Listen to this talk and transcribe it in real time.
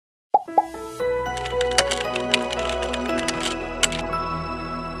Hey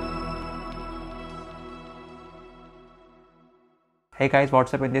guys,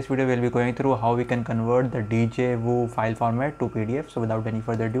 what's up? In this video we'll be going through how we can convert the DjVu file format to PDF. So without any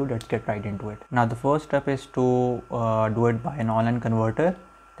further ado, let's get right into it. Now the first step is to do it by an online converter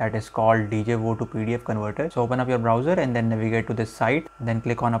that is called DjVu to PDF converter. So open up your browser and then navigate to this site, then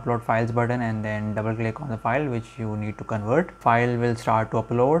click on upload files button and then double click on the file which you need to convert. File will start to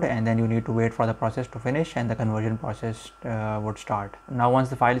upload and then you need to wait for the process to finish and the conversion process would start. Now once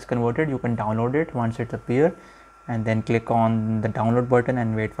the file is converted, you can download it once it appears, and then click on the download button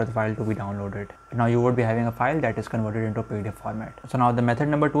and wait for the file to be downloaded. Now you would be having a file that is converted into a PDF format. So now the method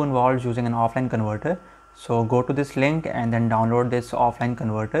number 2 involves using an offline converter. So go to this link and then download this offline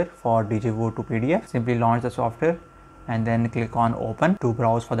converter for DjVu to PDF. Simply launch the software and then click on open to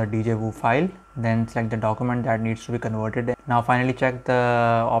browse for the DjVu file. Then select the document that needs to be converted. Now finally check the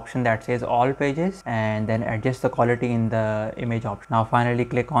option that says all pages and then adjust the quality in the image option. Now finally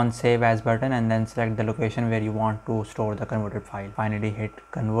click on save as button and then select the location where you want to store the converted file. Finally hit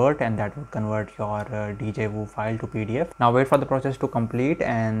convert and that will convert your DjVu file to PDF. Now wait for the process to complete,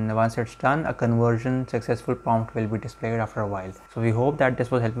 and once it's done, a conversion successful prompt will be displayed after a while. So we hope that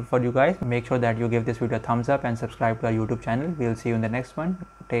this was helpful for you guys. Make sure that you give this video a thumbs up and subscribe to our YouTube channel. We'll see you in the next one.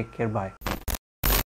 Take care. Bye.